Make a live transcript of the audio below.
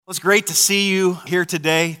Well, it's great to see you here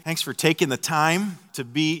today. Thanks for taking the time to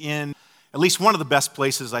be in at least one of the best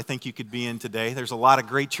places I think you could be in today. There's a lot of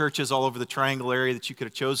great churches all over the Triangle area that you could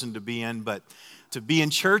have chosen to be in, but to be in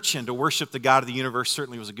church and to worship the God of the universe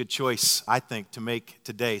certainly was a good choice, I think, to make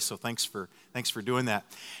today. So thanks for doing that.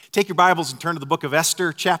 Take your Bibles and turn to the book of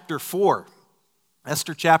Esther, chapter 4.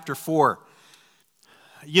 Esther, chapter 4.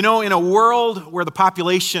 You know, in a world where the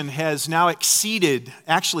population has now exceeded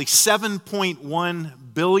actually 7.1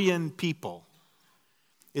 billion people,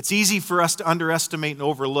 it's easy for us to underestimate and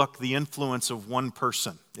overlook the influence of one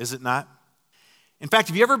person, is it not? In fact,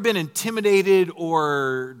 have you ever been intimidated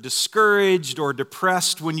or discouraged or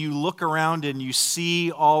depressed when you look around and you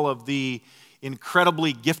see all of the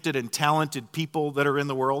incredibly gifted and talented people that are in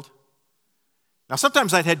the world? Now,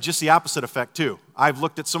 sometimes I've had just the opposite effect too. I've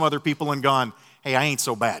looked at some other people and gone, hey, I ain't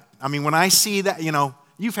so bad. I mean, when I see that,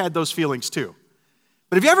 you've had those feelings too.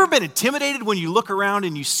 But have you ever been intimidated when you look around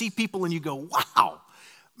and you see people and you go, wow,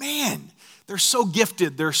 man, they're so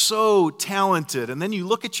gifted, they're so talented. And then you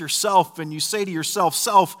look at yourself and you say to yourself,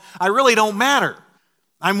 self, I really don't matter.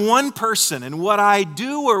 I'm one person, and what I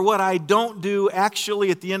do or what I don't do actually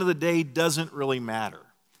at the end of the day doesn't really matter.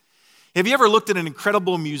 Have you ever looked at an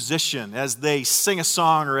incredible musician as they sing a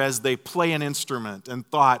song or as they play an instrument and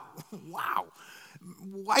thought, wow,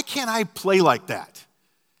 why can't I play like that?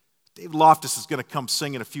 Dave Loftus is going to come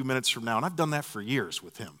sing in a few minutes from now, and I've done that for years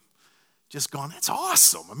with him. Just going, that's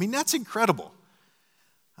awesome. I mean, that's incredible.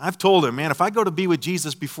 I've told him, man, if I go to be with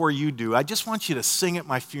Jesus before you do, I just want you to sing at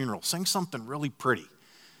my funeral. Sing something really pretty.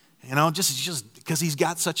 Just because he's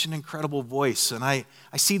got such an incredible voice. And I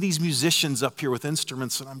see these musicians up here with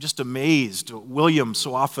instruments, and I'm just amazed. William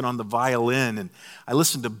so often on the violin, and I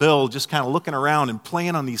listen to Bill just kind of looking around and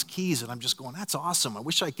playing on these keys, and I'm just going, that's awesome. I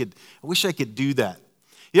wish I could do that.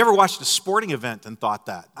 You ever watched a sporting event and thought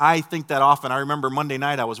that? I think that often. I remember Monday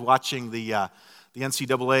night I was watching the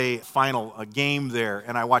NCAA final game there,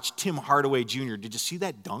 and I watched Tim Hardaway Jr. Did you see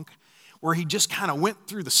that dunk? Where he just kind of went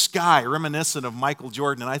through the sky, reminiscent of Michael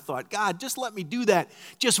Jordan. And I thought, God, just let me do that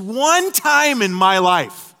just one time in my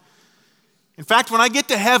life. In fact, when I get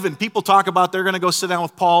to heaven, people talk about they're going to go sit down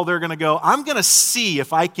with Paul. They're going to go, I'm going to see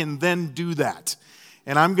if I can then do that.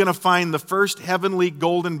 And I'm going to find the first heavenly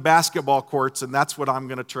golden basketball courts, and that's what I'm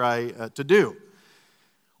going to try to do.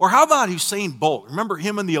 Or how about Usain Bolt? Remember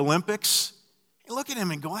him in the Olympics? You look at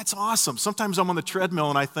him and go, that's awesome. Sometimes I'm on the treadmill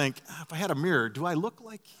and I think, if I had a mirror, do I look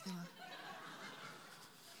like him?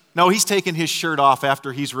 No, he's taken his shirt off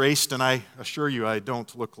after he's raced, and I assure you I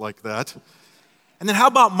don't look like that. And then how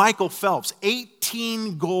about Michael Phelps?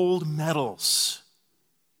 18 gold medals.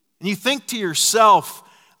 And you think to yourself,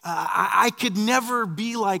 I could never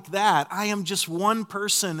be like that. I am just one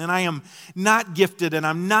person, and I am not gifted, and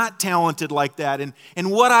I'm not talented like that.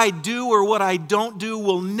 And what I do or what I don't do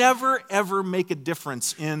will never, ever make a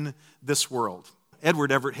difference in this world.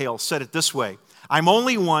 Edward Everett Hale said it this way, I'm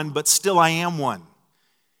only one, but still I am one.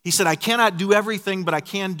 He said, I cannot do everything, but I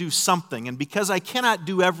can do something. And because I cannot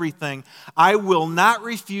do everything, I will not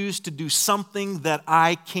refuse to do something that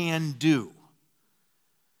I can do.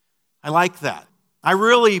 I like that. I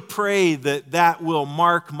really pray that that will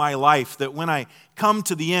mark my life, that when I come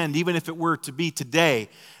to the end, even if it were to be today,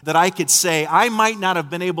 that I could say, I might not have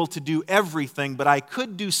been able to do everything, but I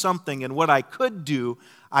could do something, and what I could do,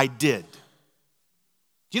 I did.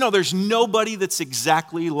 You know, there's nobody that's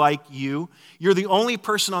exactly like you. You're the only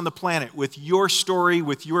person on the planet with your story,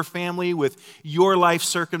 with your family, with your life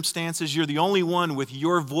circumstances. You're the only one with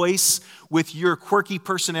your voice, with your quirky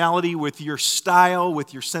personality, with your style,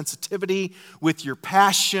 with your sensitivity, with your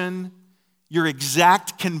passion, your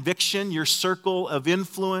exact conviction, your circle of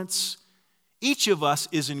influence. Each of us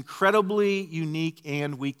is incredibly unique,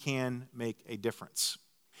 and we can make a difference.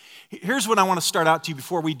 Here's what I want to start out to you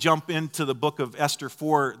before we jump into the book of Esther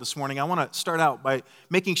 4 this morning. I want to start out by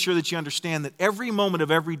making sure that you understand that every moment of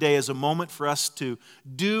every day is a moment for us to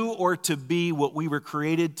do or to be what we were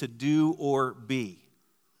created to do or be.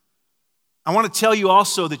 I want to tell you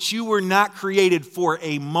also that you were not created for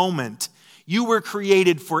a moment. You were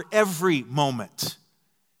created for every moment.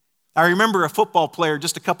 I remember a football player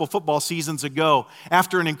just a couple football seasons ago,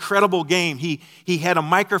 after an incredible game, he had a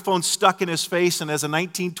microphone stuck in his face, and as a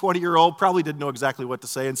 19, 20-year-old, probably didn't know exactly what to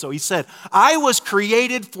say, and so he said, I was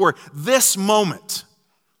created for this moment.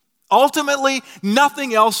 Ultimately,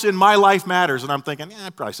 nothing else in my life matters. And I'm thinking, I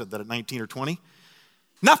probably said that at 19 or 20.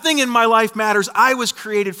 Nothing in my life matters. I was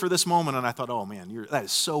created for this moment, and I thought, oh man, that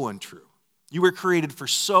is so untrue. You were created for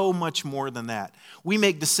so much more than that. We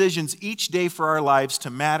make decisions each day for our lives to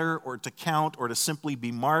matter or to count or to simply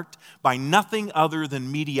be marked by nothing other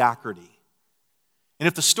than mediocrity. And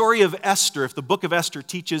if the story of Esther, if the book of Esther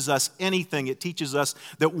teaches us anything, it teaches us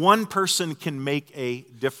that one person can make a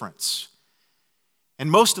difference. And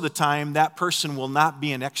most of the time, that person will not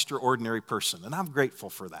be an extraordinary person. And I'm grateful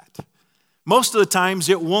for that. Most of the times,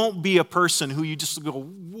 it won't be a person who you just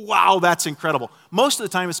go, wow, that's incredible. Most of the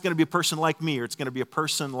time, it's going to be a person like me, or it's going to be a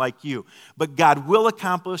person like you. But God will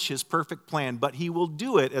accomplish his perfect plan, but he will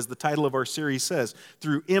do it, as the title of our series says,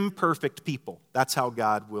 through imperfect people. That's how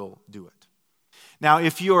God will do it. Now,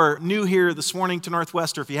 if you're new here this morning to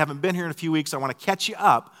Northwest, or if you haven't been here in a few weeks, I want to catch you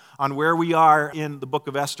up on where we are in the book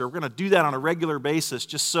of Esther. We're going to do that on a regular basis,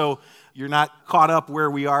 just so you're not caught up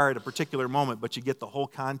where we are at a particular moment, but you get the whole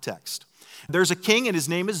context. There's a king, and his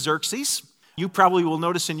name is Xerxes. You probably will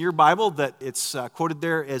notice in your Bible that it's quoted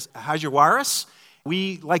there as Ahasuerus.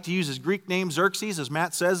 We like to use his Greek name, Xerxes. As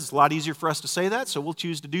Matt says, it's a lot easier for us to say that, so we'll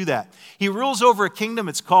choose to do that. He rules over a kingdom.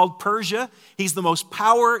 It's called Persia. He's the most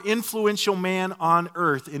influential man on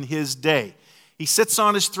earth in his day. He sits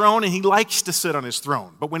on his throne, and he likes to sit on his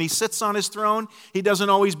throne. But when he sits on his throne, he doesn't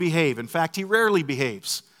always behave. In fact, he rarely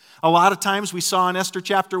behaves. A lot of times we saw in Esther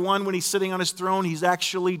chapter 1, when he's sitting on his throne, he's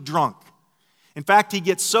actually drunk. In fact, he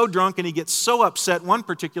gets so drunk and he gets so upset one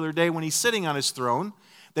particular day when he's sitting on his throne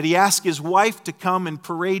that he asks his wife to come and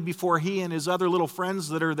parade before he and his other little friends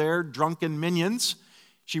that are there, drunken minions.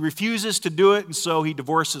 She refuses to do it, and so he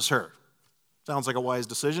divorces her. Sounds like a wise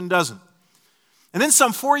decision, doesn't it? And then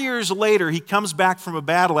some 4 years later, he comes back from a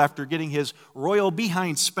battle after getting his royal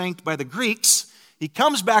behind spanked by the Greeks. He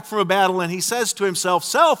comes back from a battle and he says to himself,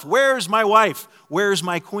 "Self, where's my wife? Where's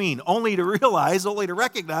my queen?" Only to recognize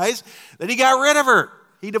that he got rid of her.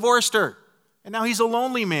 He divorced her. And now he's a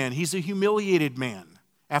lonely man. He's a humiliated man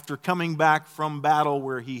after coming back from battle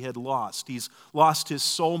where he had lost. He's lost his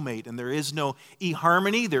soulmate, and there is no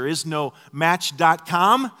eHarmony, there is no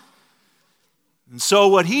Match.com. And so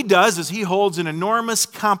what he does is he holds an enormous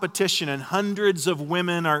competition, and hundreds of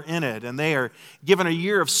women are in it, and they are given a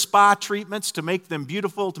year of spa treatments to make them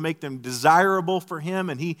beautiful, to make them desirable for him,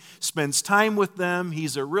 and he spends time with them.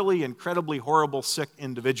 He's a really incredibly horrible, sick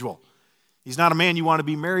individual. He's not a man you want to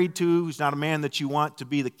be married to. He's not a man that you want to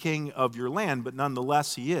be the king of your land, but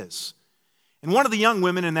nonetheless he is. And one of the young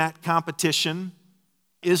women in that competition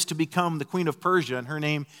is to become the queen of Persia, and her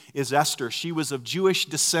name is Esther. She was of Jewish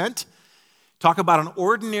descent. Talk about an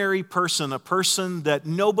ordinary person, a person that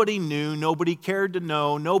nobody knew, nobody cared to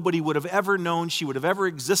know, nobody would have ever known she would have ever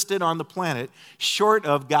existed on the planet, short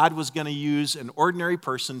of God was going to use an ordinary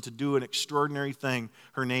person to do an extraordinary thing.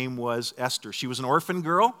 Her name was Esther. She was an orphan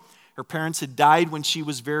girl. Her parents had died when she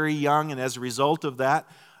was very young, and as a result of that,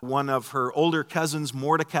 one of her older cousins,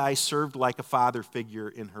 Mordecai, served like a father figure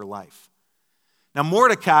in her life. Now,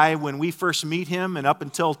 Mordecai, when we first meet him, and up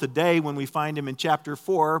until today when we find him in chapter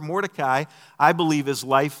 4, Mordecai, I believe his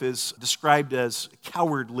life is described as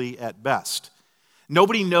cowardly at best.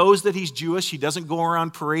 Nobody knows that he's Jewish. He doesn't go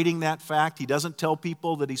around parading that fact. He doesn't tell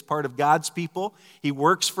people that he's part of God's people. He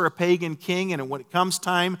works for a pagan king, and when it comes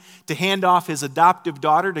time to hand off his adoptive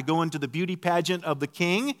daughter to go into the beauty pageant of the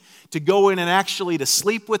king, to go in and actually to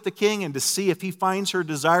sleep with the king and to see if he finds her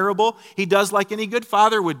desirable, he does like any good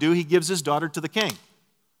father would do. He gives his daughter to the king.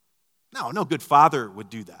 No good father would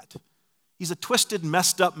do that. He's a twisted,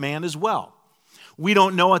 messed up man as well. We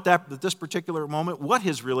don't know at this particular moment what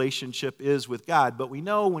his relationship is with God, but we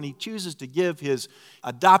know when he chooses to give his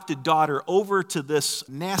adopted daughter over to this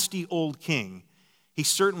nasty old king, he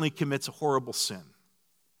certainly commits a horrible sin.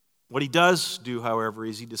 What he does do, however,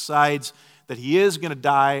 is he decides that he is going to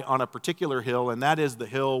die on a particular hill, and that is the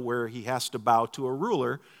hill where he has to bow to a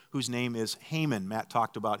ruler whose name is Haman. Matt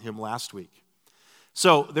talked about him last week.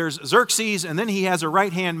 So there's Xerxes, and then he has a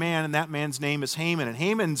right-hand man, and that man's name is Haman. And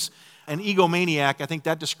Haman's an egomaniac. I think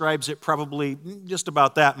that describes it probably just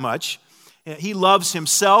about that much. He loves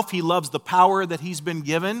himself. He loves the power that he's been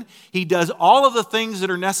given. He does all of the things that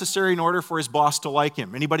are necessary in order for his boss to like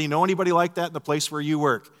him. Anybody know anybody like that in the place where you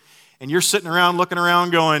work? And you're sitting around looking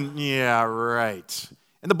around going, yeah, right.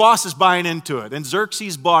 And the boss is buying into it, and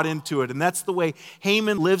Xerxes bought into it, and that's the way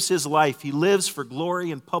Haman lives his life. He lives for glory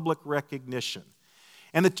and public recognition.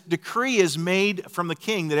 And the decree is made from the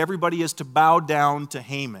king that everybody is to bow down to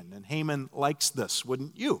Haman. And Haman likes this,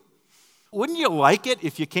 wouldn't you? Wouldn't you like it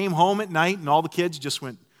if you came home at night and all the kids just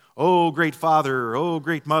went, "Oh, great father, oh,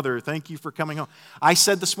 great mother, thank you for coming home." I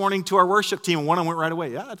said this morning to our worship team, and one of them went right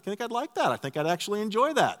away, "Yeah, I think I'd like that. I think I'd actually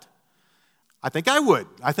enjoy that. I think I would.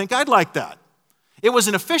 I think I'd like that." It was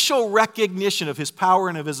an official recognition of his power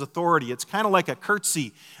and of his authority. It's kind of like a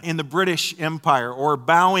curtsy in the British Empire, or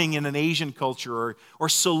bowing in an Asian culture, or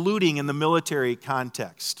saluting in the military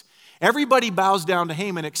context. Everybody bows down to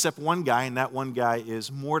Haman except one guy, and that one guy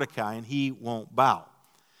is Mordecai, and he won't bow.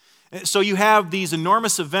 So you have these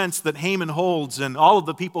enormous events that Haman holds, and all of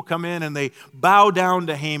the people come in and they bow down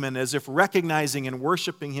to Haman as if recognizing and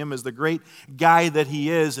worshiping him as the great guy that he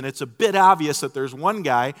is. And it's a bit obvious that there's one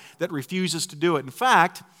guy that refuses to do it. In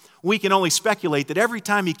fact, we can only speculate that every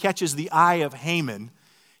time he catches the eye of Haman,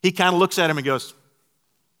 he kind of looks at him and goes,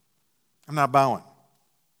 I'm not bowing.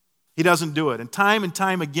 He doesn't do it. And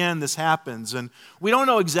time again, this happens. And we don't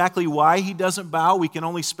know exactly why he doesn't bow. We can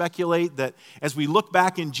only speculate that as we look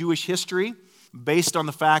back in Jewish history, based on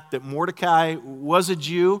the fact that Mordecai was a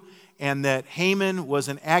Jew and that Haman was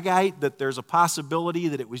an Agagite, that there's a possibility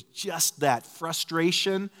that it was just that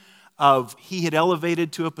frustration of he had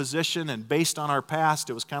elevated to a position, and based on our past,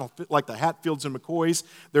 it was kind of like the Hatfields and McCoys.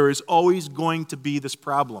 There is always going to be this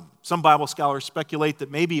problem. Some Bible scholars speculate that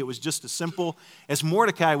maybe it was just as simple as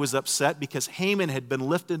Mordecai was upset because Haman had been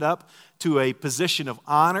lifted up to a position of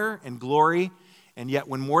honor and glory, and yet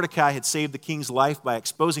when Mordecai had saved the king's life by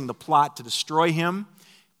exposing the plot to destroy him,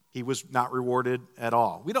 he was not rewarded at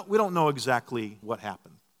all. We don't know exactly what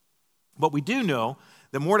happened. But we do know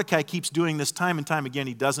that Mordecai keeps doing this time and time again.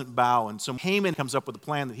 He doesn't bow. And so Haman comes up with a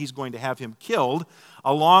plan that he's going to have him killed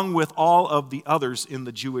along with all of the others in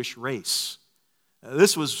the Jewish race.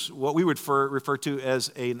 This was what we would refer to as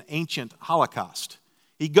an ancient Holocaust.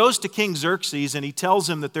 He goes to King Xerxes and he tells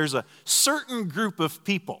him that there's a certain group of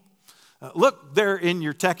people. Look there in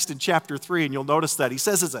your text in chapter 3 and you'll notice that. He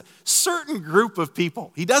says it's a certain group of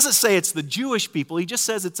people. He doesn't say it's the Jewish people. He just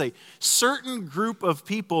says it's a certain group of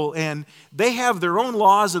people, and they have their own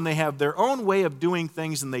laws and they have their own way of doing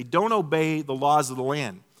things, and they don't obey the laws of the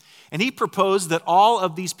land. And he proposed that all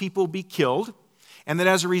of these people be killed, and that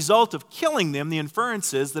as a result of killing them, the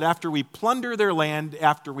inference is that after we plunder their land,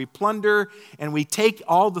 after we plunder and we take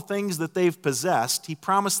all the things that they've possessed, he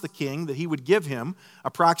promised the king that he would give him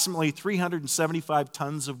approximately 375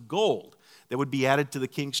 tons of gold that would be added to the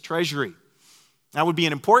king's treasury. That would be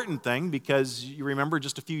an important thing because you remember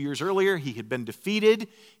just a few years earlier, he had been defeated.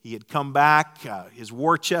 He had come back. His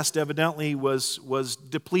war chest evidently was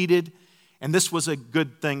depleted. And this was a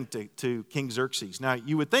good thing to King Xerxes. Now,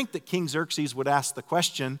 you would think that King Xerxes would ask the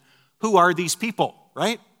question, who are these people,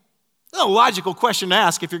 right? That's a logical question to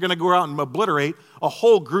ask if you're going to go out and obliterate a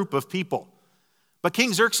whole group of people. But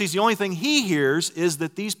King Xerxes, the only thing he hears is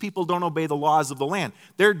that these people don't obey the laws of the land.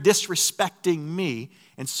 They're disrespecting me.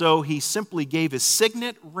 And so he simply gave his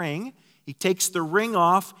signet ring. He takes the ring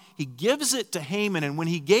off, he gives it to Haman, and when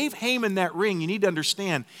he gave Haman that ring, you need to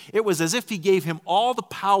understand, it was as if he gave him all the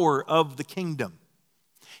power of the kingdom.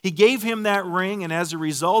 He gave him that ring, and as a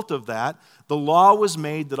result of that, the law was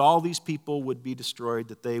made that all these people would be destroyed,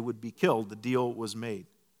 that they would be killed. The deal was made.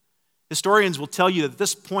 Historians will tell you that at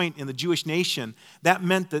this point in the Jewish nation, that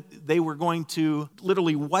meant that they were going to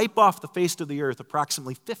literally wipe off the face of the earth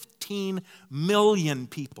approximately 15 million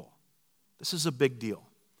people. This is a big deal.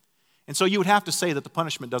 And so you would have to say that the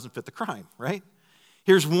punishment doesn't fit the crime, right?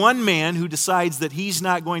 Here's one man who decides that he's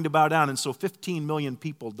not going to bow down, and so 15 million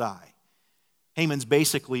people die. Haman's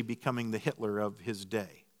basically becoming the Hitler of his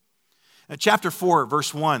day. Chapter 4,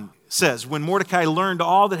 verse 1 says, when Mordecai learned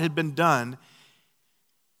all that had been done,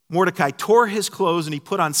 Mordecai tore his clothes and he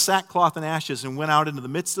put on sackcloth and ashes and went out into the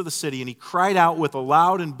midst of the city, and he cried out with a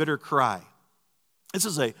loud and bitter cry. This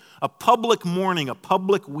is a public mourning, a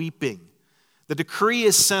public weeping. The decree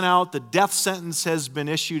is sent out. The death sentence has been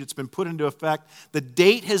issued. It's been put into effect. The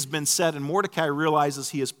date has been set, and Mordecai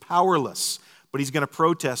realizes he is powerless, but he's going to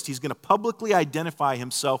protest. He's going to publicly identify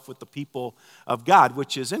himself with the people of God,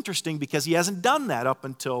 which is interesting because he hasn't done that up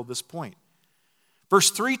until this point.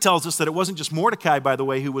 Verse 3 tells us that it wasn't just Mordecai, by the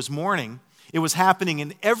way, who was mourning. It was happening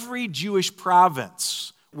in every Jewish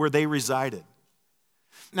province where they resided.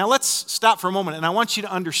 Now let's stop for a moment, and I want you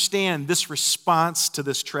to understand this response to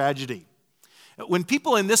this tragedy. When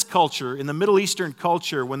people in this culture, in the Middle Eastern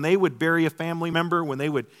culture, when they would bury a family member, when they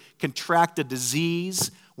would contract a disease,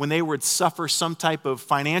 when they would suffer some type of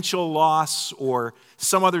financial loss or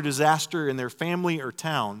some other disaster in their family or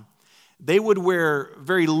town, they would wear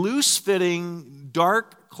very loose-fitting,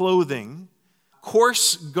 dark clothing,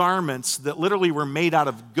 coarse garments that literally were made out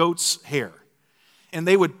of goat's hair. And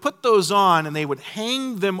they would put those on and they would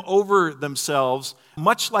hang them over themselves,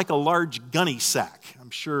 much like a large gunny sack.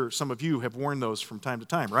 I'm sure some of you have worn those from time to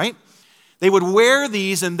time, right? They would wear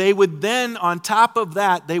these, and they would then, on top of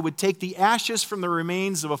that, they would take the ashes from the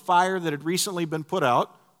remains of a fire that had recently been put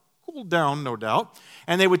out, cooled down, no doubt,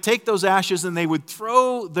 and they would take those ashes and they would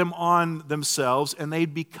throw them on themselves, and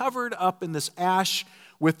they'd be covered up in this ash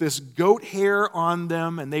with this goat hair on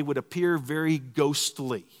them, and they would appear very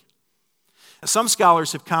ghostly. Some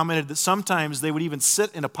scholars have commented that sometimes they would even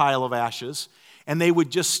sit in a pile of ashes and they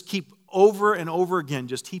would just keep over and over again,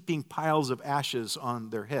 just heaping piles of ashes on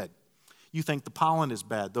their head. You think the pollen is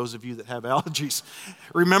bad, those of you that have allergies.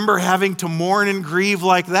 Remember having to mourn and grieve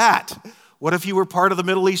like that. What if you were part of the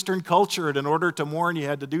Middle Eastern culture and in order to mourn you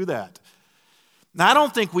had to do that? Now, I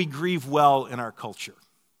don't think we grieve well in our culture.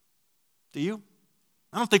 Do you?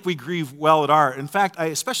 I don't think we grieve well at our. In fact, I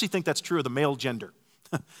especially think that's true of the male gender.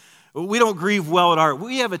 We don't grieve well at our.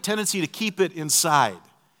 We have a tendency to keep it inside.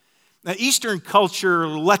 Now, Eastern culture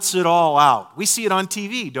lets it all out. We see it on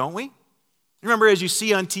TV, don't we? Remember, as you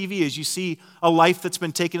see on TV, as you see a life that's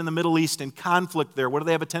been taken in the Middle East and conflict there, what do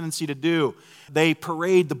they have a tendency to do? They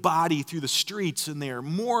parade the body through the streets, and they're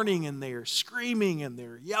mourning, and they're screaming, and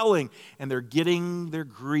they're yelling, and they're getting their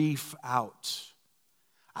grief out.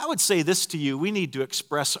 I would say this to you: we need to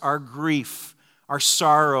express our grief, our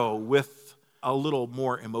sorrow with a little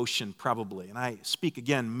more emotion, probably. And I speak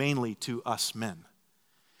again mainly to us men.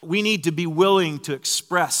 We need to be willing to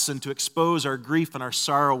express and to expose our grief and our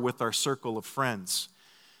sorrow with our circle of friends.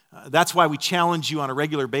 That's why we challenge you on a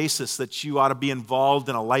regular basis that you ought to be involved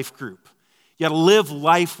in a life group. You ought to live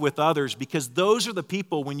life with others, because those are the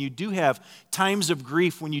people, when you do have times of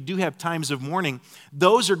grief, when you do have times of mourning,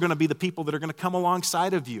 those are going to be the people that are going to come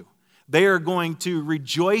alongside of you. They are going to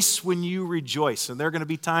rejoice when you rejoice, and there are going to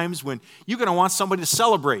be times when you're going to want somebody to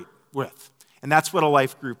celebrate with. And that's what a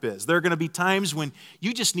life group is. There are going to be times when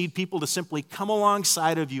you just need people to simply come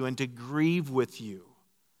alongside of you and to grieve with you.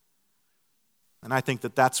 And I think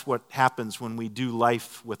that that's what happens when we do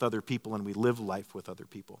life with other people and we live life with other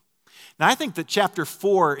people. Now, I think that chapter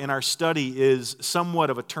 4 in our study is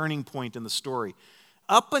somewhat of a turning point in the story.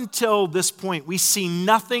 Up until this point, we see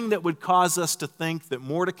nothing that would cause us to think that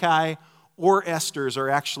Mordecai or Esther are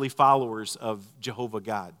actually followers of Jehovah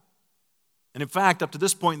God. And in fact, up to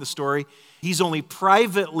this point in the story, he's only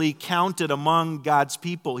privately counted among God's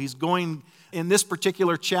people. He's going, in this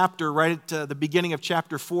particular chapter, right at the beginning of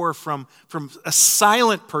chapter 4, from a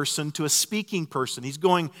silent person to a speaking person. He's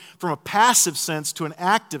going from a passive sense to an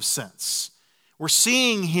active sense. We're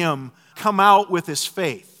seeing him come out with his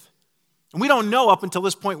faith. And we don't know up until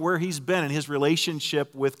this point where he's been in his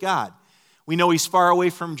relationship with God. We know he's far away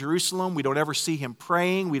from Jerusalem. We don't ever see him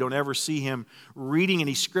praying. We don't ever see him reading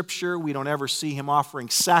any scripture. We don't ever see him offering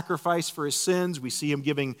sacrifice for his sins. We see him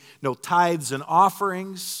giving no tithes and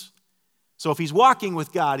offerings. So if he's walking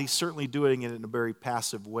with God, he's certainly doing it in a very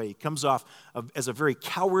passive way. He comes off as a very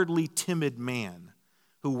cowardly, timid man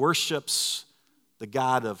who worships the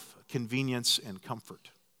God of convenience and comfort.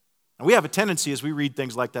 And we have a tendency as we read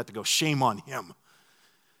things like that to go, shame on him.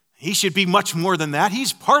 He should be much more than that.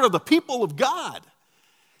 He's part of the people of God.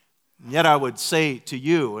 And yet I would say to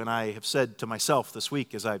you, and I have said to myself this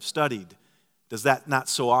week as I've studied, does that not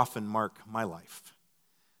so often mark my life?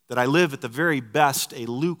 That I live at the very best a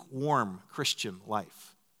lukewarm Christian life.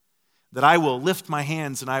 That I will lift my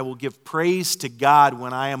hands and I will give praise to God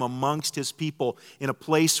when I am amongst his people in a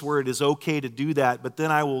place where it is okay to do that. But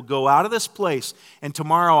then I will go out of this place and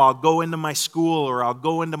tomorrow I'll go into my school or I'll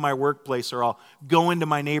go into my workplace or I'll go into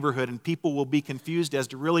my neighborhood and people will be confused as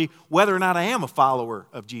to really whether or not I am a follower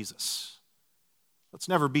of Jesus. Let's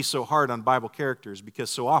never be so hard on Bible characters because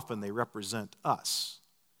so often they represent us.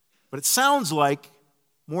 But it sounds like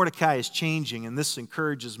Mordecai is changing, and this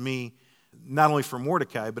encourages me not only for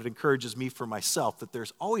Mordecai, but it encourages me for myself that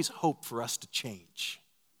there's always hope for us to change.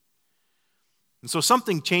 And so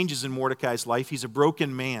something changes in Mordecai's life. He's a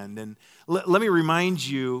broken man. And let me remind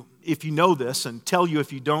you, if you know this, and tell you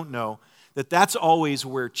if you don't know, that that's always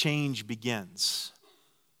where change begins.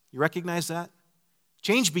 You recognize that?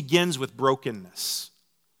 Change begins with brokenness.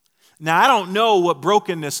 Now, I don't know what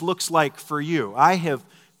brokenness looks like for you. I have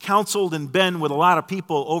counseled and been with a lot of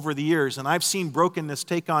people over the years, and I've seen brokenness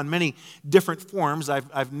take on many different forms.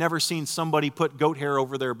 I've never seen somebody put goat hair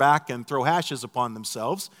over their back and throw ashes upon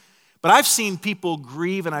themselves. But I've seen people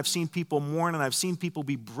grieve, and I've seen people mourn, and I've seen people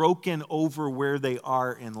be broken over where they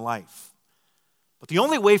are in life. But the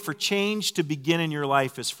only way for change to begin in your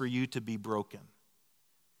life is for you to be broken.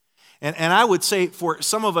 And I would say for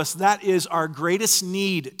some of us, that is our greatest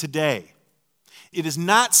need today. It is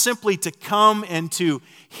not simply to come and to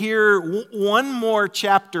hear one more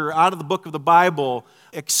chapter out of the book of the Bible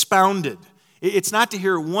expounded. It's not to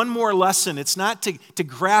hear one more lesson. It's not to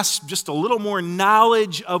grasp just a little more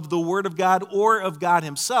knowledge of the Word of God or of God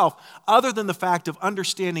Himself, other than the fact of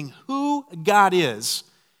understanding who God is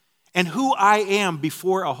and who I am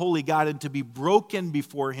before a holy God, and to be broken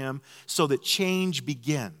before Him so that change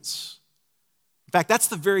begins. In fact, that's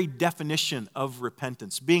the very definition of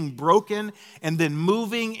repentance, being broken and then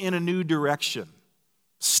moving in a new direction,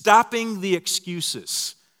 stopping the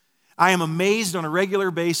excuses. I am amazed on a regular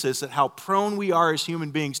basis at how prone we are as human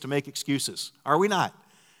beings to make excuses. Are we not?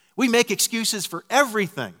 We make excuses for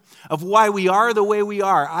everything of why we are the way we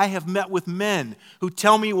are. I have met with men who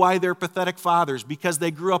tell me why they're pathetic fathers because they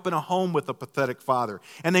grew up in a home with a pathetic father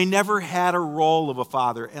and they never had a role of a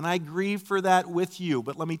father. And I grieve for that with you.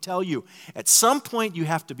 But let me tell you, at some point you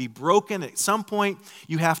have to be broken. At some point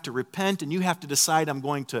you have to repent and you have to decide, I'm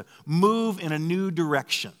going to move in a new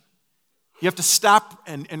direction. You have to stop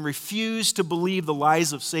and refuse to believe the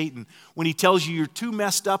lies of Satan when he tells you you're too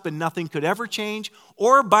messed up and nothing could ever change.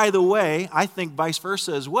 Or, by the way, I think vice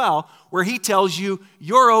versa as well, where he tells you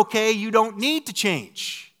you're okay, you don't need to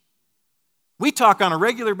change. We talk on a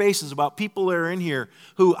regular basis about people that are in here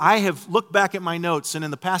who I have looked back at my notes, and in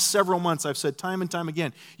the past several months I've said time and time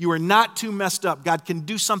again, you are not too messed up. God can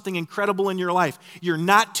do something incredible in your life. You're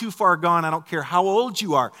not too far gone. I don't care how old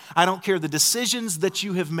you are. I don't care the decisions that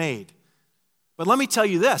you have made. But let me tell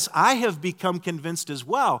you this, I have become convinced as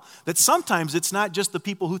well that sometimes it's not just the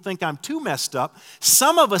people who think I'm too messed up.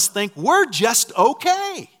 Some of us think we're just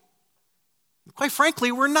okay. Quite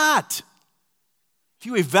frankly, we're not. If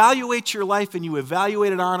you evaluate your life and you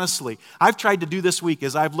evaluate it honestly, I've tried to do this week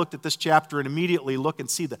as I've looked at this chapter and immediately look and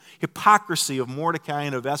see the hypocrisy of Mordecai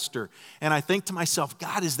and of Esther. And I think to myself,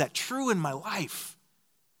 God, is that true in my life?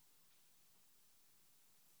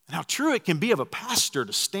 And how true it can be of a pastor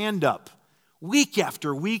to stand up week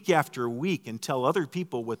after week after week and tell other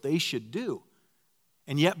people what they should do,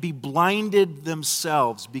 and yet be blinded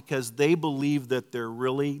themselves because they believe that they're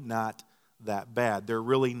really not that bad. They're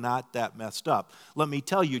really not that messed up. Let me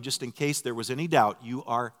tell you, just in case there was any doubt, you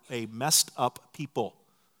are a messed up people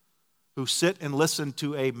who sit and listen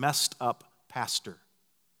to a messed up pastor.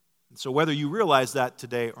 And so whether you realize that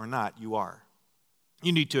today or not, you are.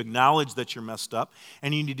 You need to acknowledge that you're messed up,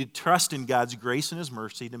 and you need to trust in God's grace and His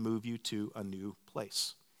mercy to move you to a new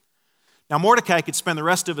place. Now, Mordecai could spend the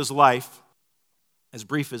rest of his life, as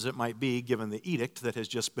brief as it might be, given the edict that has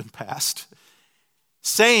just been passed,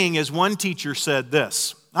 saying, as one teacher said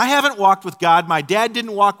this, I haven't walked with God, my dad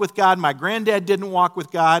didn't walk with God, my granddad didn't walk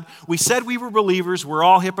with God, we said we were believers, we're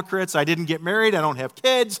all hypocrites, I didn't get married, I don't have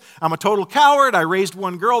kids, I'm a total coward, I raised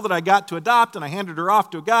one girl that I got to adopt and I handed her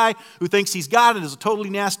off to a guy who thinks he's God and is a totally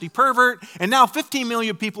nasty pervert, and now 15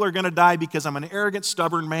 million people are going to die because I'm an arrogant,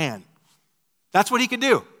 stubborn man. That's what he could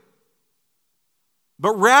do.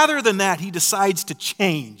 But rather than that, he decides to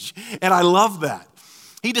change, and I love that.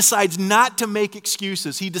 He decides not to make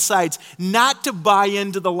excuses. He decides not to buy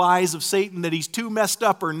into the lies of Satan that he's too messed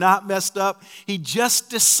up or not messed up. He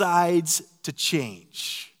just decides to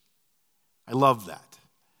change. I love that.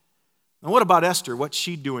 Now, what about Esther? What's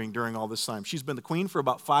she doing during all this time? She's been the queen for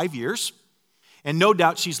about 5 years, and no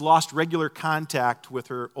doubt she's lost regular contact with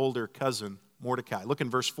her older cousin, Mordecai. Look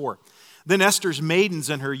in verse 4. Then Esther's maidens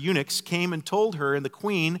and her eunuchs came and told her, and the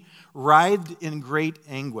queen writhed in great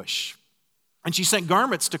anguish. And she sent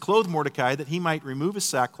garments to clothe Mordecai that he might remove his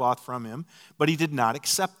sackcloth from him, but he did not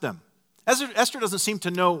accept them. Esther doesn't seem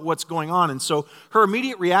to know what's going on, and so her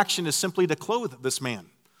immediate reaction is simply to clothe this man,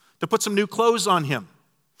 to put some new clothes on him.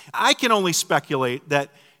 I can only speculate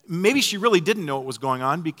that maybe she really didn't know what was going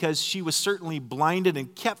on because she was certainly blinded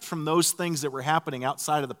and kept from those things that were happening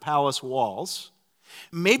outside of the palace walls.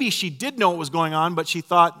 Maybe she did know what was going on, but she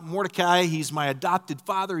thought, Mordecai, he's my adopted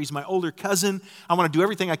father, he's my older cousin, I want to do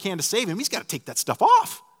everything I can to save him. He's got to take that stuff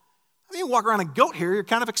off. I mean, you walk around in goat hair, you're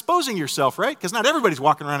kind of exposing yourself, right? Because not everybody's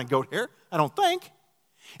walking around in goat hair, I don't think.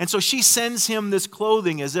 And so she sends him this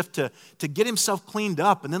clothing as if to get himself cleaned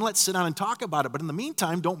up, and then let's sit down and talk about it. But in the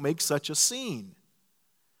meantime, don't make such a scene.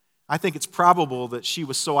 I think it's probable that she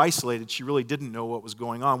was so isolated she really didn't know what was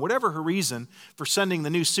going on. Whatever her reason for sending the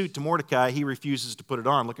new suit to Mordecai, he refuses to put it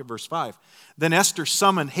on. Look at verse 5. Then Esther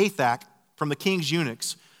summoned Hathach from the king's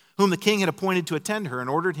eunuchs, whom the king had appointed to attend her, and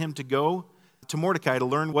ordered him to go to Mordecai to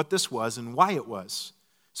learn what this was and why it was.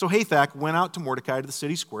 So Hathach went out to Mordecai to the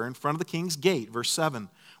city square in front of the king's gate. Verse 7.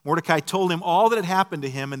 Mordecai told him all that had happened to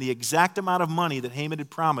him and the exact amount of money that Haman had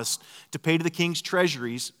promised to pay to the king's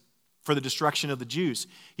treasuries for the destruction of the Jews.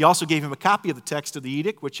 He also gave him a copy of the text of the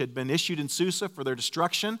edict which had been issued in Susa for their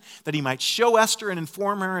destruction, that he might show Esther and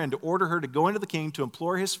inform her and to order her to go into the king to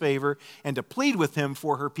implore his favor and to plead with him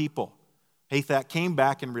for her people. Hathach came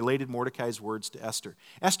back and related Mordecai's words to Esther.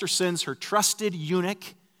 Esther sends her trusted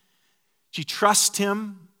eunuch. She trusts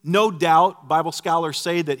him. No doubt, Bible scholars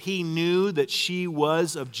say that he knew that she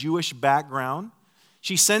was of Jewish background.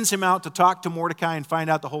 She sends him out to talk to Mordecai and find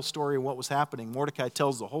out the whole story of what was happening. Mordecai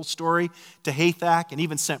tells the whole story to Hathach and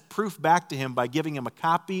even sent proof back to him by giving him a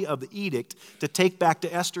copy of the edict to take back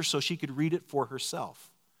to Esther so she could read it for herself.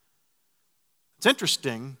 It's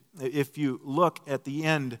interesting if you look at the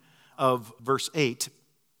end of verse 8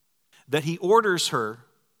 that he orders her,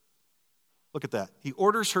 look at that, he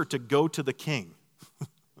orders her to go to the king.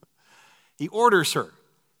 He orders her.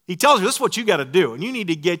 He tells her, this is what you got to do, and you need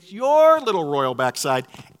to get your little royal backside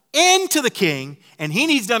into the king, and he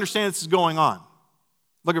needs to understand this is going on.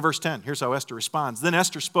 Look at verse 10. Here's how Esther responds. Then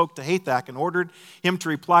Esther spoke to Hathach and ordered him to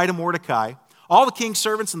reply to Mordecai, all the king's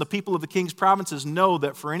servants and the people of the king's provinces know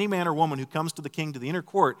that for any man or woman who comes to the king to the inner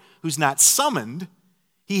court who's not summoned,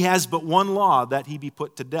 he has but one law, that he be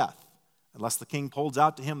put to death, unless the king holds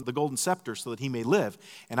out to him the golden scepter so that he may live.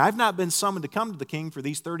 And I've not been summoned to come to the king for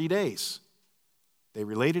these 30 days. They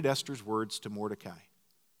related Esther's words to Mordecai.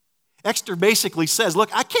 Esther basically says, look,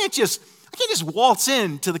 I can't just waltz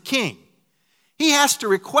in to the king. He has to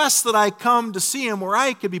request that I come to see him or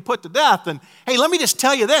I could be put to death. And hey, let me just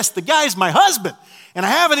tell you this, the guy's my husband, and I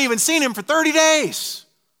haven't even seen him for 30 days.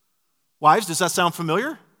 Wives, does that sound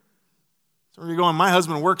familiar? So you're going, my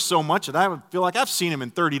husband works so much that I would feel like I've seen him in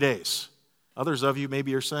 30 days. Others of you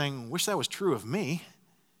maybe are saying, wish that was true of me.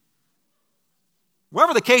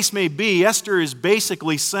 Whatever the case may be, Esther is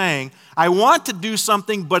basically saying, I want to do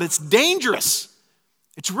something, but it's dangerous.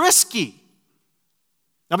 It's risky.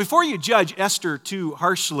 Now, before you judge Esther too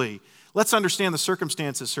harshly, let's understand the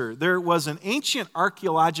circumstances here. There was an ancient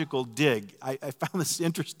archaeological dig. I found this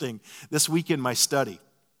interesting this week in my study.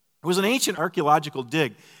 It was an ancient archaeological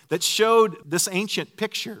dig that showed this ancient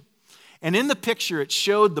picture. And in the picture, it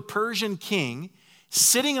showed the Persian king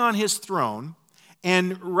sitting on his throne,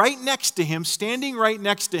 and right next to him, standing right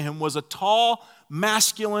next to him, was a tall,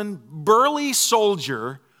 masculine, burly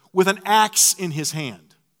soldier with an axe in his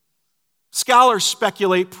hand. Scholars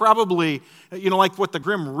speculate probably, like what the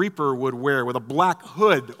Grim Reaper would wear, with a black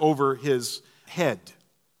hood over his head.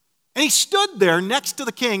 And he stood there next to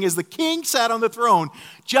the king as the king sat on the throne,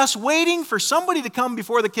 just waiting for somebody to come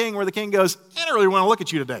before the king, where the king goes, I don't really want to look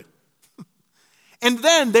at you today. And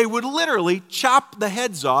then they would literally chop the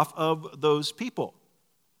heads off of those people.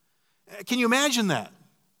 Can you imagine that?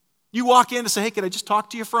 You walk in and say, hey, can I just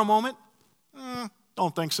talk to you for a moment?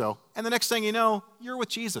 Don't think so. And the next thing you know, you're with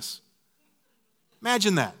Jesus.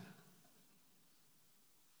 Imagine that.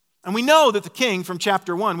 And we know that the king from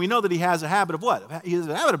chapter 1, we know that he has a habit of what? He has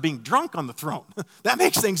a habit of being drunk on the throne. That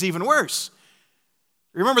makes things even worse.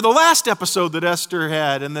 Remember the last episode that Esther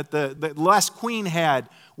had and that the last queen had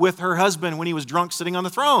with her husband when he was drunk sitting on the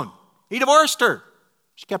throne. He divorced her.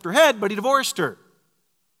 She kept her head, but he divorced her.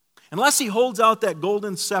 Unless he holds out that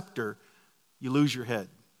golden scepter, you lose your head.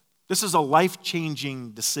 This is a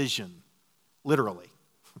life-changing decision, literally.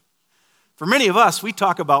 For many of us, we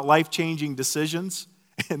talk about life-changing decisions,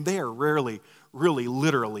 and they are rarely, really,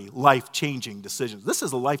 literally life-changing decisions. This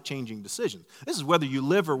is a life-changing decision. This is whether you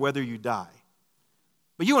live or whether you die.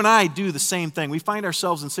 But you and I do the same thing. We find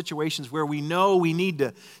ourselves in situations where we know we need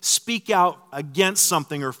to speak out against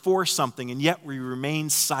something or for something, and yet we remain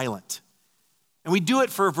silent. And we do it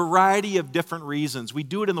for a variety of different reasons. We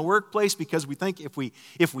do it in the workplace because we think if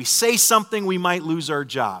we say something, we might lose our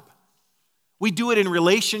job. We do it in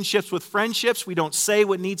relationships with friendships. We don't say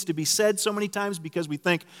what needs to be said so many times because we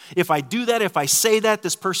think, if I do that, if I say that,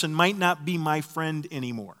 this person might not be my friend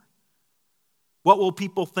anymore. What will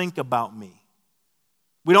people think about me?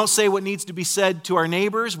 We don't say what needs to be said to our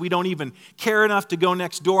neighbors. We don't even care enough to go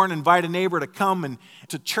next door and invite a neighbor to come and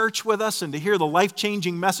to church with us and to hear the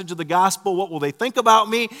life-changing message of the gospel. What will they think about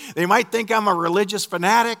me? They might think I'm a religious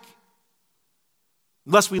fanatic.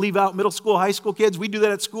 Unless we leave out middle school, high school kids. We do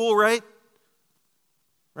that at school, right?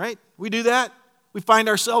 Right? We do that. We find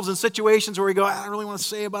ourselves in situations where we go, I don't really want to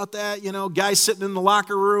say about that. Guys sitting in the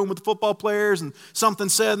locker room with the football players and something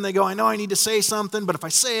said and they go, I know I need to say something, but if I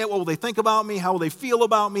say it, what will they think about me? How will they feel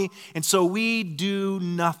about me? And so we do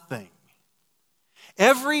nothing.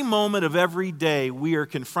 Every moment of every day, we are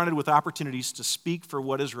confronted with opportunities to speak for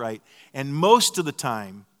what is right. And most of the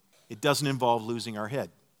time, it doesn't involve losing our head.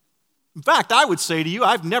 In fact, I would say to you,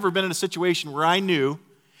 I've never been in a situation where I knew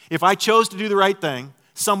if I chose to do the right thing,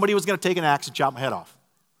 somebody was going to take an axe and chop my head off.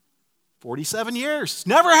 47 years. It's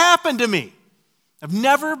never happened to me. I've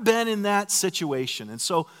never been in that situation. And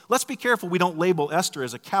so let's be careful we don't label Esther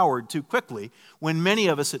as a coward too quickly when many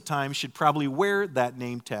of us at times should probably wear that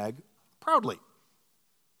name tag proudly.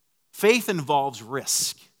 Faith involves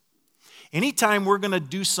risk. Anytime we're going to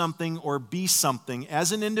do something or be something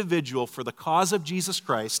as an individual for the cause of Jesus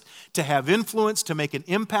Christ, to have influence, to make an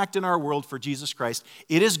impact in our world for Jesus Christ,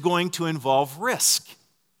 it is going to involve risk.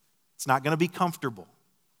 It's not going to be comfortable.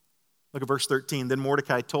 Look at verse 13. Then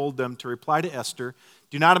Mordecai told them to reply to Esther,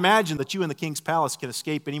 do not imagine that you in the king's palace can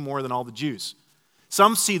escape any more than all the Jews.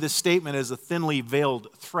 Some see this statement as a thinly veiled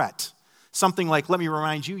threat. Something like, let me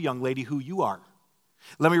remind you, young lady, who you are.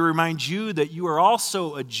 Let me remind you that you are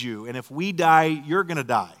also a Jew, and if we die, you're going to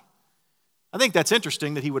die. I think that's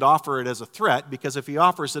interesting that he would offer it as a threat, because if he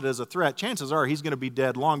offers it as a threat, chances are he's going to be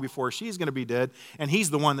dead long before she's going to be dead, and he's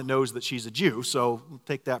the one that knows that she's a Jew, so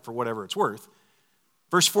take that for whatever it's worth.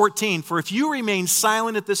 Verse 14, for if you remain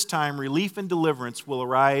silent at this time, relief and deliverance will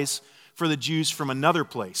arise for the Jews from another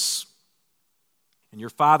place, and your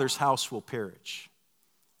father's house will perish.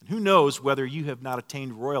 And who knows whether you have not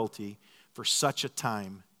attained royalty for such a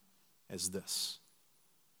time as this.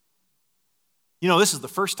 You know, this is the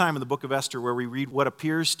first time in the book of Esther where we read what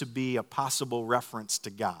appears to be a possible reference to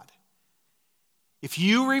God. If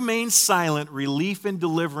you remain silent, relief and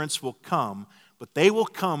deliverance will come, but they will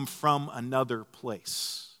come from another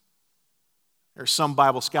place. There are some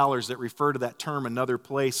Bible scholars that refer to that term, another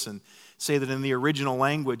place, and say that in the original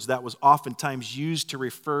language that was oftentimes used to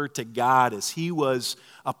refer to God as he was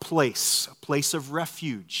a place of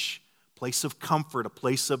refuge, a place of comfort, a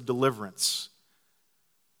place of deliverance.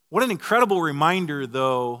 What an incredible reminder,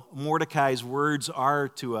 though, Mordecai's words are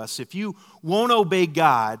to us. If you won't obey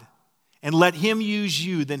God and let him use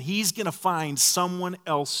you, then he's going to find someone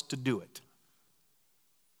else to do it.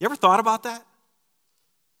 You ever thought about that?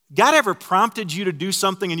 God ever prompted you to do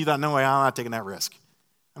something and you thought, no way, I'm not taking that risk.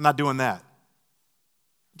 I'm not doing that.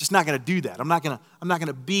 I'm just not going to do that. I'm not going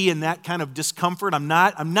to be in that kind of discomfort. I'm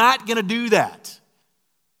not going to do that.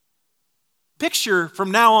 Picture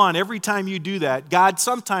from now on, every time you do that, God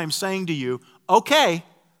sometimes saying to you, okay,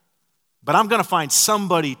 but I'm going to find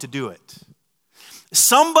somebody to do it.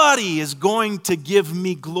 Somebody is going to give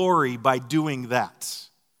me glory by doing that.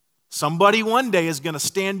 Somebody one day is going to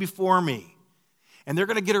stand before me, and they're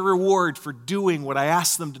going to get a reward for doing what I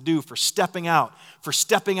asked them to do, for stepping out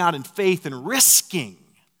in faith and risking.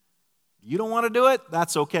 You don't want to do it?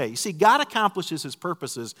 That's okay. You see, God accomplishes his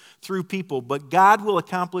purposes through people, but God will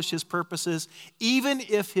accomplish his purposes even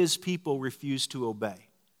if his people refuse to obey. Let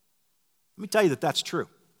me tell you that that's true.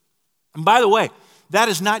 And by the way, that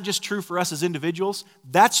is not just true for us as individuals,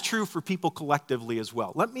 that's true for people collectively as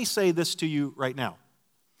well. Let me say this to you right now.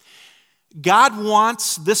 God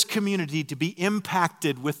wants this community to be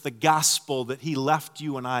impacted with the gospel that he left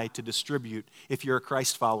you and I to distribute if you're a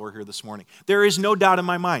Christ follower here this morning. There is no doubt in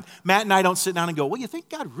my mind. Matt and I don't sit down and go, well, you think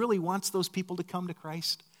God really wants those people to come to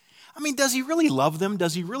Christ? I mean, does he really love them?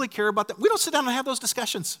 Does he really care about them? We don't sit down and have those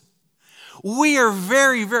discussions. We are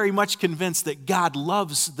very, very much convinced that God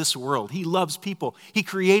loves this world. He loves people. He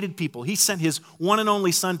created people. He sent his one and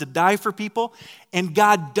only son to die for people. And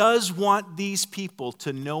God does want these people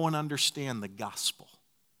to know and understand the gospel.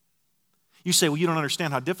 You say, well, you don't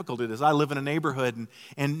understand how difficult it is. I live in a neighborhood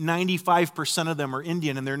and 95% of them are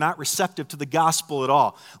Indian and they're not receptive to the gospel at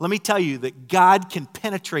all. Let me tell you that God can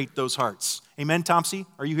penetrate those hearts. Amen, Thompsy?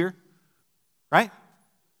 Are you here? Right?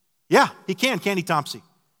 Yeah, he can, can't he, Thompsy?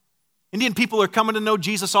 Indian people are coming to know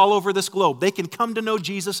Jesus all over this globe. They can come to know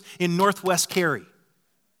Jesus in Northwest Cary.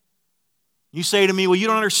 You say to me, well, you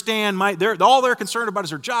don't understand. All they're concerned about is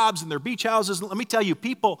their jobs and their beach houses. Let me tell you,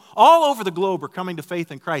 people all over the globe are coming to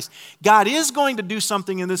faith in Christ. God is going to do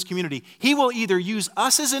something in this community. He will either use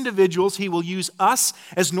us as individuals, he will use us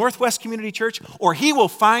as Northwest Community Church, or he will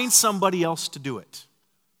find somebody else to do it.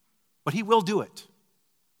 But he will do it.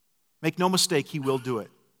 Make no mistake, he will do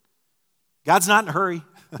it. God's not in a hurry.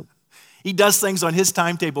 He does things on his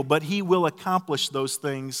timetable, but he will accomplish those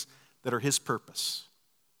things that are his purpose.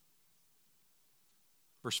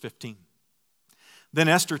 Verse 15. Then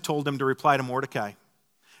Esther told him to reply to Mordecai,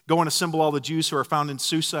 go and assemble all the Jews who are found in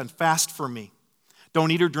Susa and fast for me.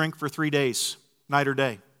 Don't eat or drink for 3 days, night or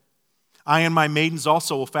day. I and my maidens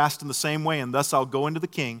also will fast in the same way, and thus I'll go into the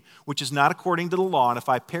king, which is not according to the law, and if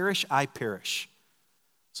I perish, I perish.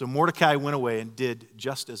 So Mordecai went away and did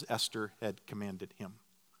just as Esther had commanded him.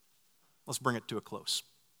 Let's bring it to a close.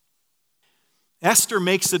 Esther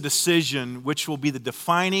makes a decision which will be the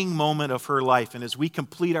defining moment of her life. And as we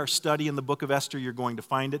complete our study in the book of Esther, you're going to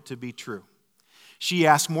find it to be true. She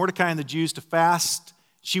asked Mordecai and the Jews to fast.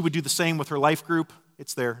 She would do the same with her life group.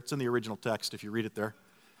 It's there. It's in the original text if you read it there.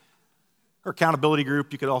 Her accountability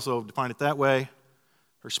group, you could also define it that way.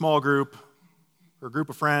 Her small group, her group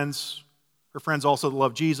of friends, her friends also that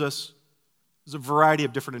love Jesus. There's a variety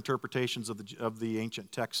of different interpretations of the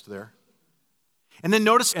ancient text there. And then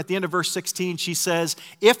notice at the end of verse 16, she says,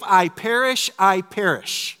 if I perish, I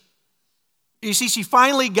perish. You see, she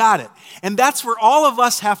finally got it. And that's where all of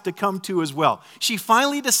us have to come to as well. She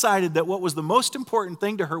finally decided that what was the most important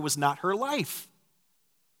thing to her was not her life.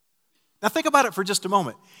 Now think about it for just a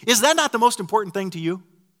moment. Is that not the most important thing to you?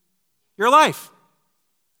 Your life.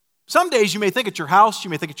 Some days you may think it's your house, you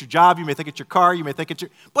may think it's your job, you may think it's your car, you may think it's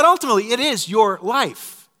but ultimately it is your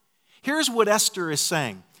life. Here's what Esther is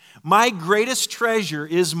saying. My greatest treasure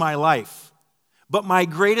is my life, but my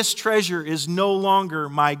greatest treasure is no longer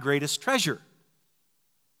my greatest treasure.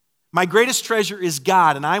 My greatest treasure is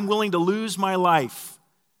God, and I'm willing to lose my life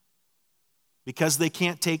because they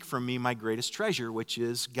can't take from me my greatest treasure, which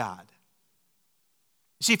is God.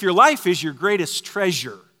 You see, if your life is your greatest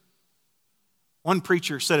treasure, one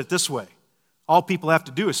preacher said it this way: all people have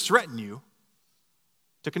to do is threaten you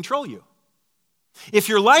to control you. If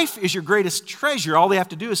your life is your greatest treasure, all they have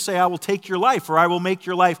to do is say, I will take your life, or I will make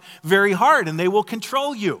your life very hard, and they will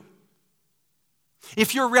control you.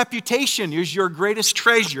 If your reputation is your greatest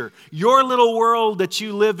treasure, your little world that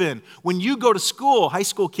you live in, when you go to school, high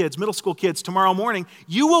school kids, middle school kids, tomorrow morning,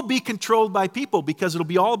 you will be controlled by people because it'll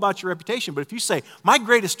be all about your reputation. But if you say, my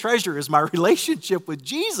greatest treasure is my relationship with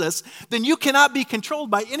Jesus, then you cannot be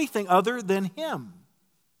controlled by anything other than Him.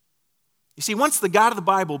 You see, once the God of the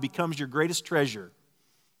Bible becomes your greatest treasure,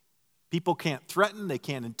 people can't threaten, they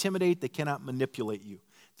can't intimidate, they cannot manipulate you.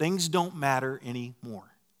 Things don't matter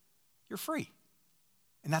anymore. You're free.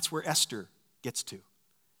 And that's where Esther gets to.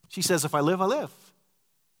 She says, if I live, I live.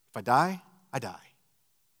 If I die, I die.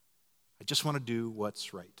 I just want to do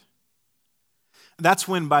what's right. And that's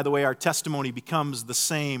when, by the way, our testimony becomes the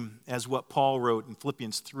same as what Paul wrote in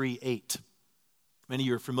Philippians 3:8. Many of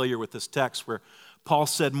you are familiar with this text where Paul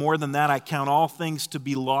said, more than that, I count all things to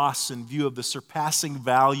be loss in view of the surpassing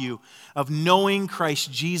value of knowing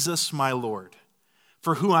Christ Jesus my Lord,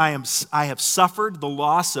 for whom I have suffered the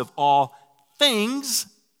loss of all things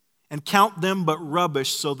and count them but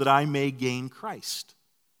rubbish so that I may gain Christ.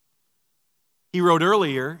 He wrote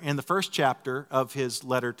earlier in the first chapter of his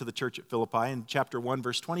letter to the church at Philippi, in chapter 1,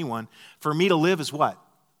 verse 21, for me to live is what?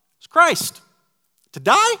 It's Christ. To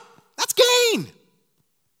die? That's gain.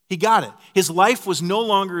 He got it. His life was no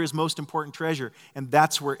longer his most important treasure, and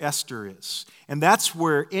that's where Esther is. And that's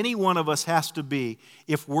where any one of us has to be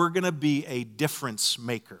if we're going to be a difference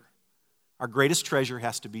maker. Our greatest treasure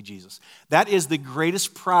has to be Jesus. That is the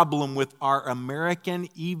greatest problem with our American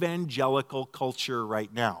evangelical culture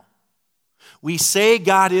right now. We say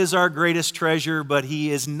God is our greatest treasure, but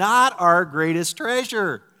He is not our greatest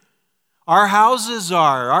treasure. Our houses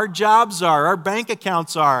are, our jobs are, our bank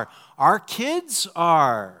accounts are, our kids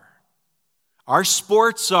are, our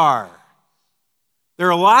sports are. There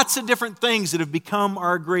are lots of different things that have become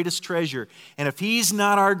our greatest treasure. And if He's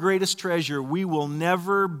not our greatest treasure, we will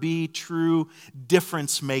never be true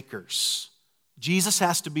difference makers. Jesus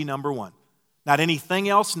has to be number one. Not anything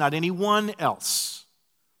else, not anyone else.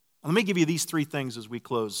 Let me give you these three things as we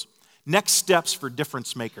close. Next steps for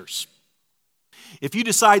difference makers. If you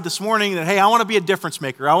decide this morning that, hey, I want to be a difference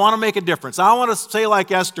maker, I want to make a difference, I want to say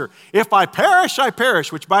like Esther, if I perish, I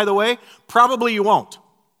perish, which, by the way, probably you won't.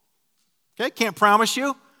 Okay, can't promise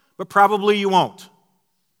you, but probably you won't.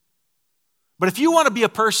 But if you want to be a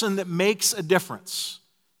person that makes a difference,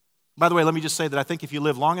 by the way, let me just say that I think if you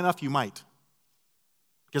live long enough, you might.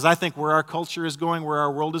 Because I think where our culture is going, where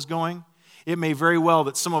our world is going, it may very well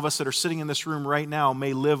that some of us that are sitting in this room right now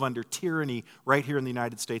may live under tyranny right here in the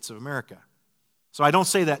United States of America. So I don't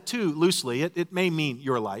say that too loosely. It may mean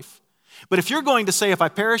your life. But if you're going to say, if I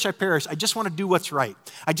perish, I perish, I just want to do what's right.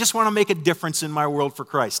 I just want to make a difference in my world for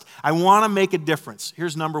Christ. I want to make a difference.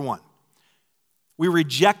 Here's number one. We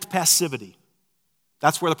reject passivity.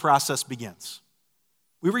 That's where the process begins.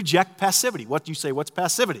 We reject passivity. What do you say? What's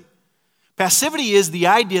passivity? Passivity is the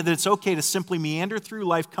idea that it's okay to simply meander through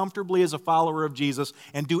life comfortably as a follower of Jesus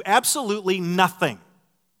and do absolutely nothing.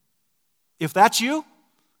 If that's you,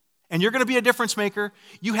 and you're going to be a difference maker,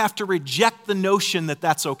 you have to reject the notion that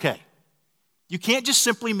that's okay. You can't just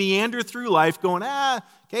simply meander through life going,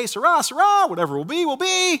 okay, sarah, sarah, whatever will be, will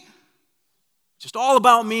be. It's just all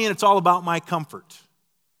about me and it's all about my comfort.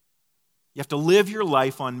 You have to live your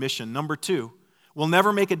life on mission. Number two, we'll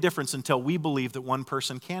never make a difference until we believe that one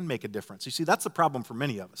person can make a difference. You see, that's the problem for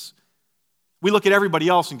many of us. We look at everybody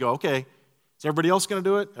else and go, okay, is everybody else going to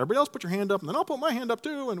do it? Everybody else put your hand up, and then I'll put my hand up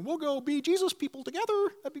too, and we'll go be Jesus people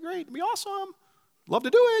together. That'd be great. It'd be awesome. Love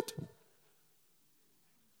to do it.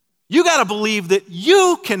 You got to believe that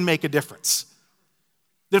you can make a difference.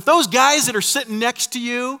 That if those guys that are sitting next to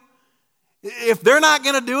you, if they're not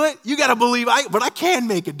going to do it, you got to believe, but I can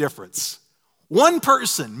make a difference. One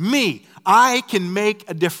person, me, I can make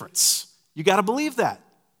a difference. You got to believe that.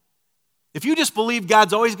 If you just believe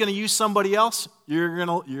God's always going to use somebody else, you're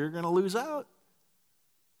going to lose out.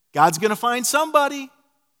 God's going to find somebody.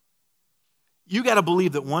 You got to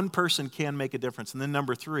believe that one person can make a difference. And then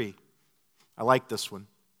number three, I like this one.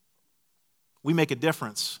 We make a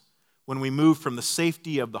difference when we move from the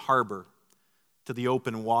safety of the harbor to the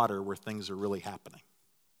open water where things are really happening.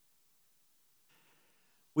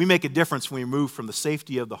 We make a difference when we move from the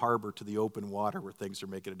safety of the harbor to the open water where things are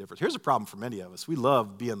making a difference. Here's a problem for many of us. We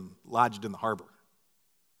love being lodged in the harbor.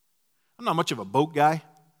 I'm not much of a boat guy,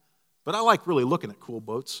 but I like really looking at cool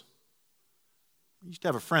boats. I used to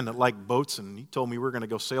have a friend that liked boats, and he told me we were going to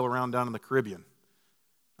go sail around down in the Caribbean.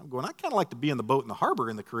 I'm going, I kind of like to be in the boat in the harbor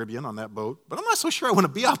in the Caribbean on that boat, but I'm not so sure I want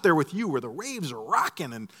to be out there with you where the waves are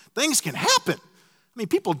rocking and things can happen. I mean,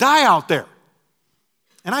 people die out there.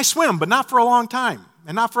 And I swim, but not for a long time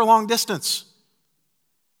and not for a long distance.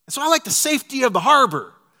 And so I like the safety of the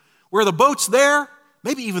harbor where the boat's there,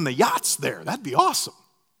 maybe even the yacht's there. That'd be awesome.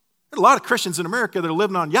 There are a lot of Christians in America that are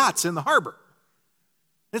living on yachts in the harbor.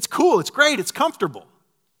 It's cool, it's great, it's comfortable.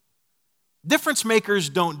 Difference makers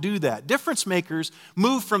don't do that. Difference makers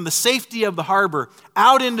move from the safety of the harbor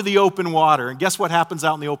out into the open water. And guess what happens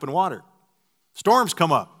out in the open water? Storms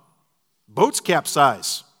come up. Boats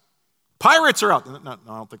capsize. Pirates are out. No,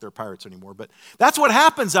 I don't think they're pirates anymore, but that's what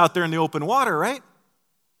happens out there in the open water, right?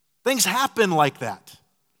 Things happen like that.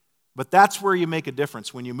 But that's where you make a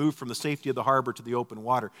difference when you move from the safety of the harbor to the open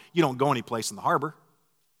water. You don't go anyplace in the harbor.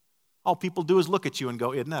 All people do is look at you and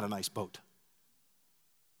go, isn't that a nice boat?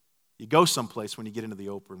 You go someplace when you get into the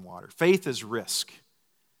open water. Faith is risk.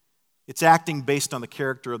 It's acting based on the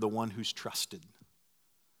character of the one who's trusted.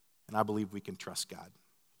 And I believe we can trust God.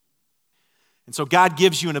 And so God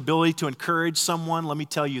gives you an ability to encourage someone. Let me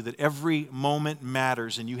tell you that every moment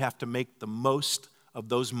matters, and you have to make the most of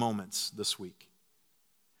those moments this week.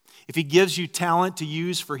 If he gives you talent to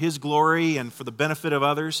use for his glory and for the benefit of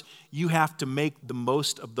others, you have to make the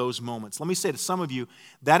most of those moments. Let me say to some of you,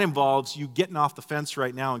 that involves you getting off the fence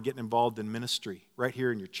right now and getting involved in ministry right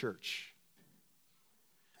here in your church.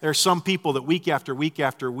 There are some people that week after week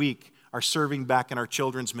after week are serving back in our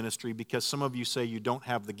children's ministry because some of you say you don't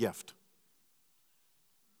have the gift.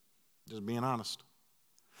 Just being honest.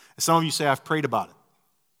 And some of you say, I've prayed about it.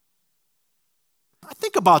 I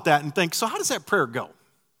think about that and think, so how does that prayer go?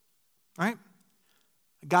 Right?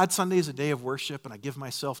 God, Sunday is a day of worship, and I give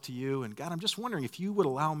myself to you. And God, I'm just wondering if you would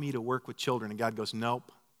allow me to work with children. And God goes,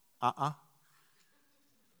 nope. I'm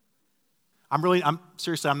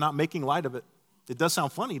seriously, I'm not making light of it. It does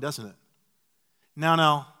sound funny, doesn't it?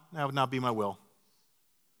 No, that would not be my will.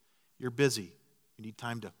 You're busy. You need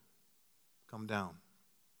time to come down.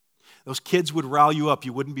 Those kids would rile you up.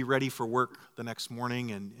 You wouldn't be ready for work the next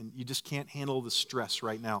morning, and you just can't handle the stress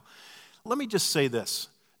right now. Let me just say this.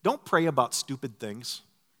 Don't pray about stupid things.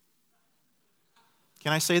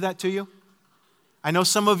 Can I say that to you? I know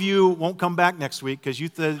some of you won't come back next week because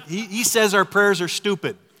he says our prayers are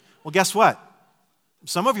stupid. Well, guess what?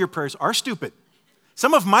 Some of your prayers are stupid.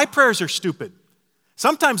 Some of my prayers are stupid.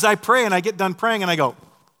 Sometimes I pray and I get done praying and I go,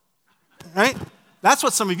 right? That's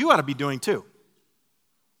what some of you ought to be doing too.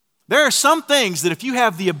 There are some things that if you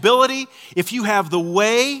have the ability, if you have the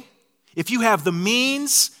way, if you have the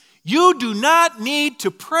means, you do not need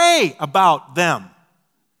to pray about them.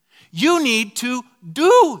 You need to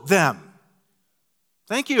do them.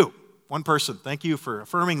 Thank you. One person, thank you for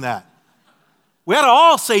affirming that. We ought to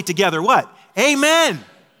all say together what? Amen.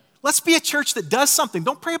 Let's be a church that does something.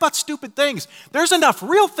 Don't pray about stupid things. There's enough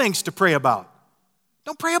real things to pray about.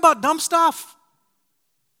 Don't pray about dumb stuff.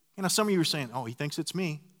 You know, some of you are saying, oh, he thinks it's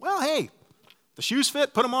me. Well, hey, if the shoes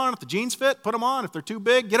fit, put them on. If the jeans fit, put them on. If they're too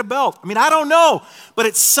big, get a belt. I mean, I don't know. But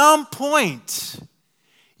at some point,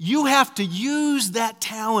 you have to use that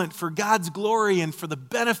talent for God's glory and for the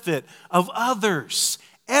benefit of others.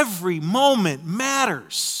 Every moment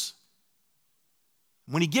matters.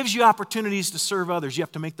 When he gives you opportunities to serve others, you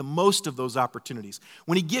have to make the most of those opportunities.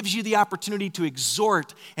 When he gives you the opportunity to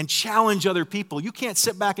exhort and challenge other people, you can't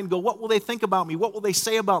sit back and go, what will they think about me? What will they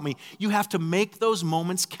say about me? You have to make those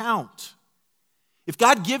moments count. If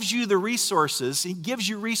God gives you the resources, he gives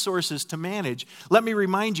you resources to manage. Let me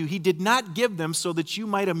remind you, he did not give them so that you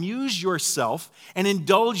might amuse yourself and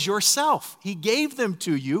indulge yourself. He gave them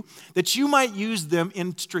to you that you might use them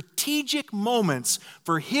in strategic moments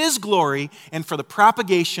for his glory and for the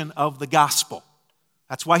propagation of the gospel.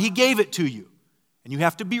 That's why he gave it to you. And you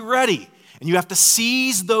have to be ready, and you have to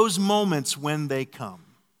seize those moments when they come.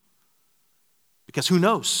 Because who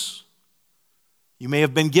knows? You may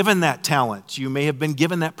have been given that talent. You may have been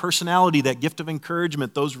given that personality, that gift of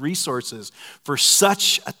encouragement, those resources for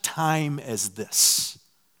such a time as this.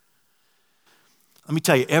 Let me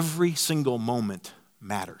tell you, every single moment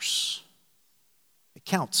matters. It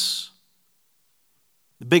counts.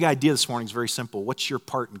 The big idea this morning is very simple. What's your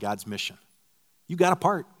part in God's mission? You got a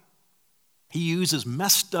part. He uses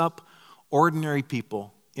messed up, ordinary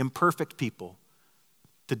people, imperfect people,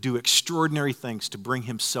 to do extraordinary things, to bring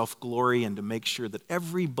himself glory and to make sure that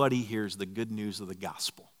everybody hears the good news of the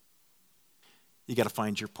gospel. You got to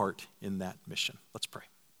find your part in that mission. Let's pray.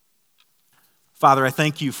 Father, I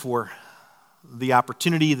thank you for the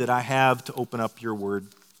opportunity that I have to open up your word.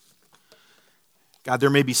 God, there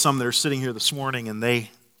may be some that are sitting here this morning and they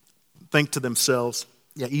think to themselves,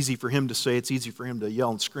 yeah, easy for him to say, it's easy for him to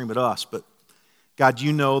yell and scream at us, but God,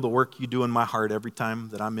 you know the work you do in my heart every time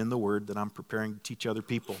that I'm in the word, that I'm preparing to teach other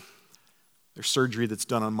people. There's surgery that's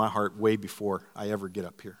done on my heart way before I ever get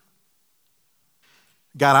up here.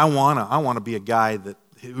 God, I want to be a guy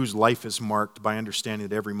whose life is marked by understanding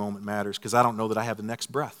that every moment matters, because I don't know that I have the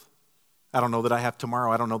next breath. I don't know that I have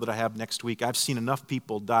tomorrow. I don't know that I have next week. I've seen enough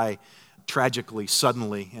people die tragically,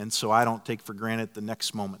 suddenly, and so I don't take for granted the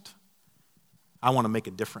next moment. I want to make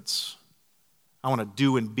a difference. I want to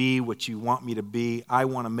do and be what you want me to be. I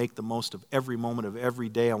want to make the most of every moment of every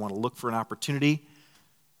day. I want to look for an opportunity.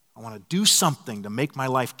 I want to do something to make my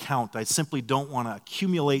life count. I simply don't want to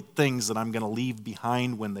accumulate things that I'm going to leave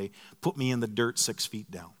behind when they put me in the dirt 6 feet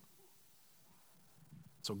down.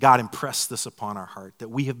 So God, impress this upon our heart, that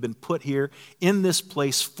we have been put here in this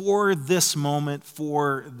place for this moment,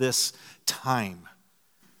 for this time.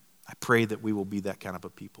 I pray that we will be that kind of a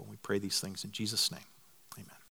people. We pray these things in Jesus' name.